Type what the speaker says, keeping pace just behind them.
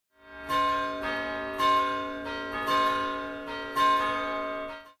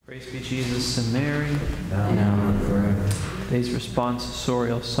be Jesus and Mary, now and forever. Today's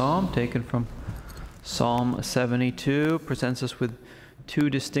responsorial psalm, taken from Psalm 72, presents us with two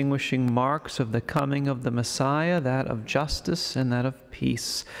distinguishing marks of the coming of the Messiah, that of justice and that of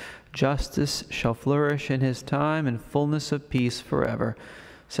peace. Justice shall flourish in his time, and fullness of peace forever,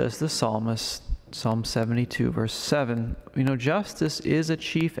 says the psalmist, Psalm 72, verse 7. We know justice is a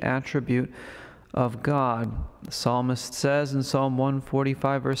chief attribute of God. The psalmist says in Psalm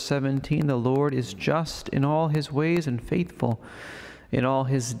 145, verse 17, "The Lord is just in all his ways and faithful in all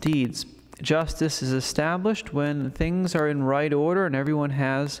his deeds." Justice is established when things are in right order and everyone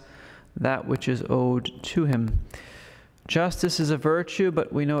has that which is owed to him. Justice is a virtue,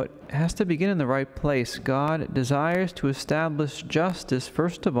 but we know it has to begin in the right place. God desires to establish justice,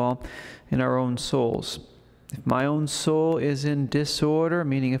 first of all, in our own souls. If my own soul is in disorder,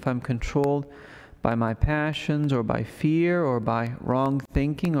 meaning if I'm controlled by my passions or by fear or by wrong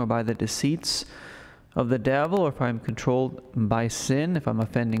thinking or by the deceits of the devil, or if I'm controlled by sin, if I'm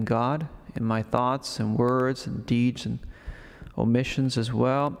offending God in my thoughts and words and deeds and omissions as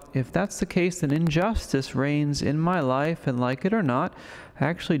well, if that's the case, then injustice reigns in my life, and like it or not, I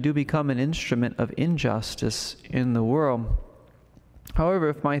actually do become an instrument of injustice in the world. However,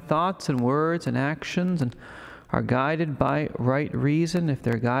 if my thoughts and words and actions are guided by right reason, if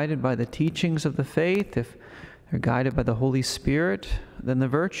they're guided by the teachings of the faith, if they're guided by the Holy Spirit, then the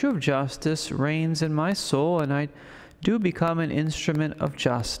virtue of justice reigns in my soul, and I do become an instrument of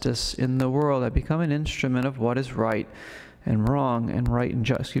justice in the world. I become an instrument of what is right and wrong, and right and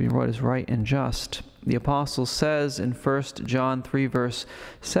just. What is right and just. The apostle says in 1 John 3, verse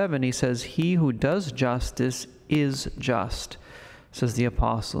 7, he says, "He who does justice is just," says the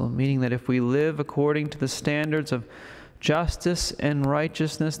apostle, meaning that if we live according to the standards of justice and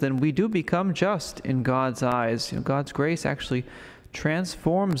righteousness, then we do become just in God's eyes. God's grace actually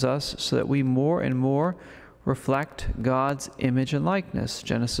transforms us so that we more and more reflect God's image and likeness.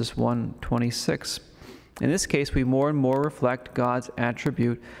 Genesis 1:26. In this case, we more and more reflect God's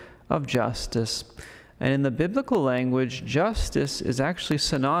attribute of justice. And in the biblical language, justice is actually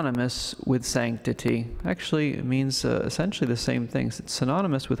synonymous with sanctity. Actually, it means essentially the same things. It's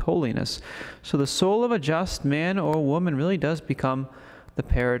synonymous with holiness. So the soul of a just man or woman really does become the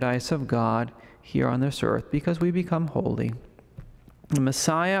paradise of God here on this earth, because we become holy. The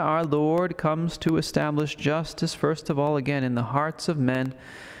Messiah, our Lord, comes to establish justice, first of all, again, in the hearts of men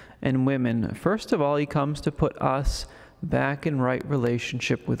and women. First of all, he comes to put us back in right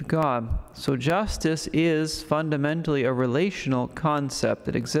relationship with God. So justice is fundamentally a relational concept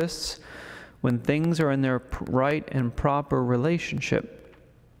that exists when things are in their right and proper relationship.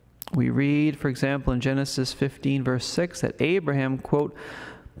 We read, for example, in Genesis 15, verse 6, that Abraham, quote,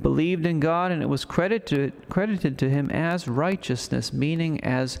 "believed in God, and it was credited to him as righteousness," meaning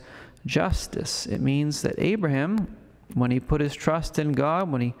as justice. It means that Abraham, when he put his trust in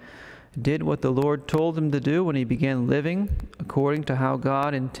God, when he did what the Lord told him to do, when he began living according to how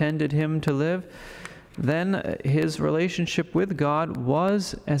God intended him to live, then his relationship with God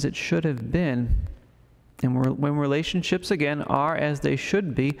was as it should have been. And when relationships, again, are as they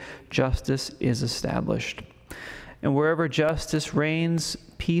should be, justice is established. And wherever justice reigns,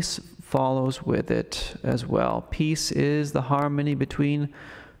 peace follows with it as well. Peace is the harmony between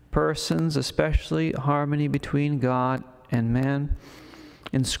persons, especially harmony between God and man.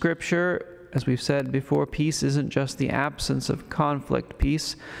 In Scripture, as we've said before, peace isn't just the absence of conflict.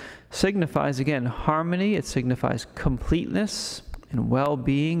 Peace signifies, again, harmony. It signifies completeness and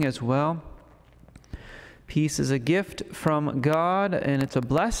well-being as well. Peace is a gift from God, and it's a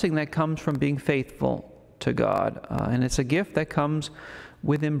blessing that comes from being faithful to God. And it's a gift that comes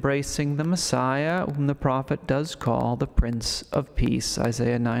with embracing the Messiah, whom the prophet does call the Prince of Peace,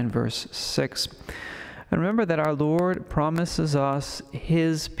 Isaiah 9, verse 6. And remember that our Lord promises us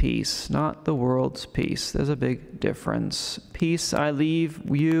his peace, not the world's peace. There's a big difference. "Peace I leave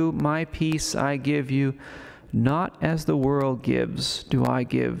you, my peace I give you. Not as the world gives, do I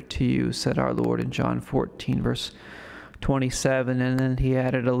give to you," said our Lord in John 14, verse 27. And then he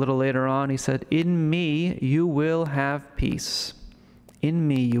added a little later on, he said, "In me you will have peace. In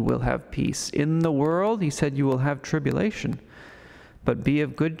me you will have peace. In the world," he said, "you will have tribulation. But be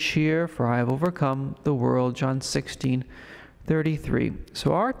of good cheer, for I have overcome the world." John 16:33.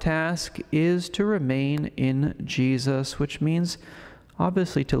 So our task is to remain in Jesus, which means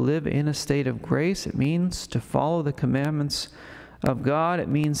obviously to live in a state of grace. It means to follow the commandments of God. It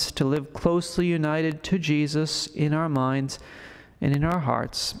means to live closely united to Jesus in our minds and in our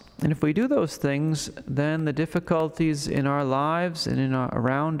hearts. And if we do those things, then the difficulties in our lives and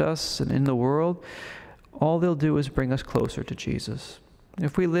around us and in the world, all they'll do is bring us closer to Jesus.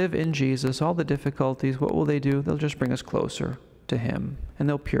 If we live in Jesus, all the difficulties, what will they do? They'll just bring us closer to him, and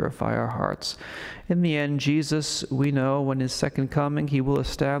they'll purify our hearts. In the end, Jesus, we know, when his second coming, he will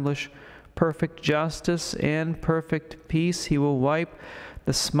establish perfect justice and perfect peace. He will wipe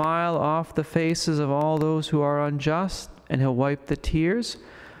the smile off the faces of all those who are unjust, and he'll wipe the tears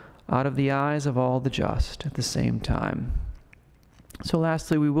out of the eyes of all the just at the same time. So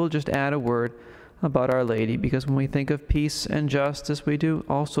lastly, we will just add a word about Our Lady, because when we think of peace and justice, we do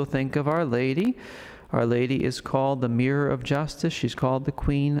also think of Our Lady. Our Lady is called the mirror of justice. She's called the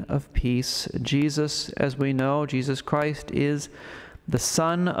Queen of Peace. Jesus, as we know, Jesus Christ is the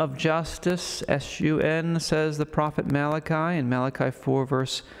Son of Justice. S-U-N, says the prophet Malachi in Malachi 4,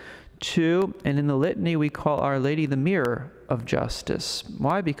 verse 2. And in the litany, we call Our Lady the mirror of justice.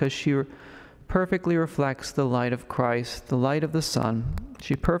 Why? Because she perfectly reflects the light of Christ, the light of the sun.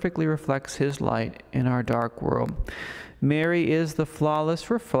 She perfectly reflects his light in our dark world. Mary is the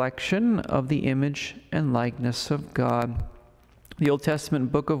flawless reflection of the image and likeness of God. The Old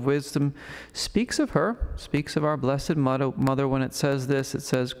Testament Book of Wisdom speaks of her, speaks of our Blessed Mother when it says this. It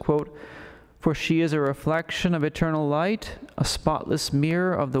says, quote, "For she is a reflection of eternal light, a spotless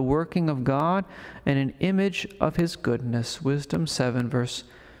mirror of the working of God, and an image of his goodness." Wisdom 7, verse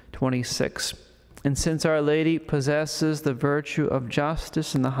 26. And since Our Lady possesses the virtue of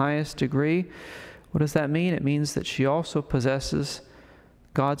justice in the highest degree, what does that mean? It means that she also possesses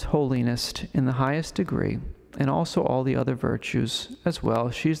God's holiness in the highest degree, and also all the other virtues as well.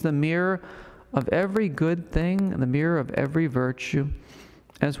 She's the mirror of every good thing, the mirror of every virtue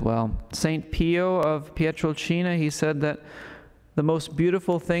as well. St. Pio of Pietrelcina, he said that the most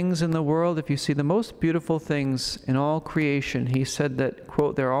beautiful things in the world, if you see the most beautiful things in all creation, he said that,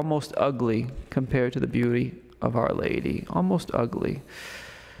 quote, "they're almost ugly compared to the beauty of Our Lady." Almost ugly.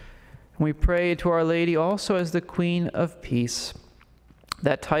 We pray to Our Lady also as the Queen of Peace.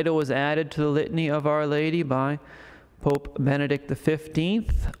 That title was added to the litany of Our Lady by Pope Benedict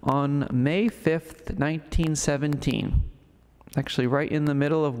XV on May 5th, 1917. Actually right in the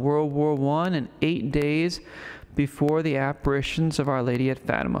middle of World War I and 8 days before the apparitions of Our Lady at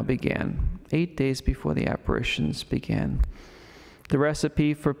Fatima began. 8 days before the apparitions began. The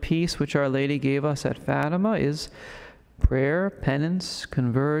recipe for peace which Our Lady gave us at Fatima is prayer, penance,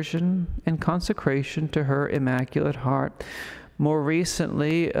 conversion, and consecration to her Immaculate Heart. More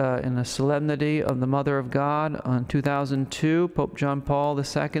recently, in a solemnity of the Mother of God on 2002, Pope John Paul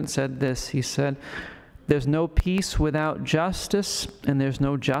II said this. He said, "There's no peace without justice, and there's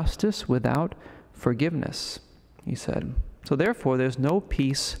no justice without forgiveness," he said. So therefore, there's no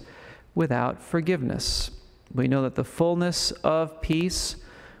peace without forgiveness. We know that the fullness of peace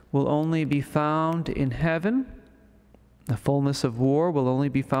will only be found in heaven. The fullness of war will only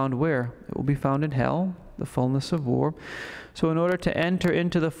be found where? It will be found in hell, the fullness of war. So in order to enter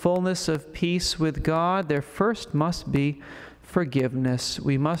into the fullness of peace with God, there first must be forgiveness.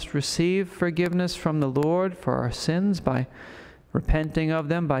 We must receive forgiveness from the Lord for our sins by repenting of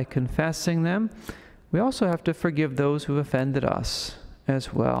them, by confessing them. We also have to forgive those who offended us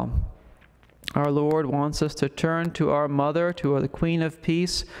as well. Our Lord wants us to turn to our Mother, to the Queen of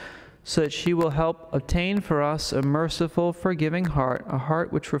Peace, so that she will help obtain for us a merciful, forgiving heart, a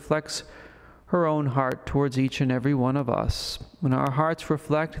heart which reflects her own heart towards each and every one of us. When our hearts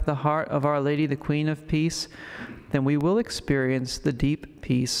reflect the heart of Our Lady, the Queen of Peace, then we will experience the deep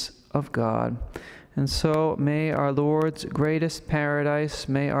peace of God. And so may our Lord's greatest paradise,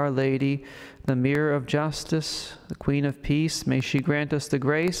 may Our Lady, the mirror of justice, the Queen of Peace, may she grant us the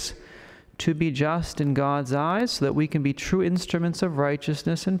grace to be just in God's eyes, so that we can be true instruments of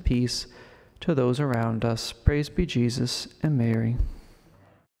righteousness and peace to those around us. Praise be Jesus and Mary.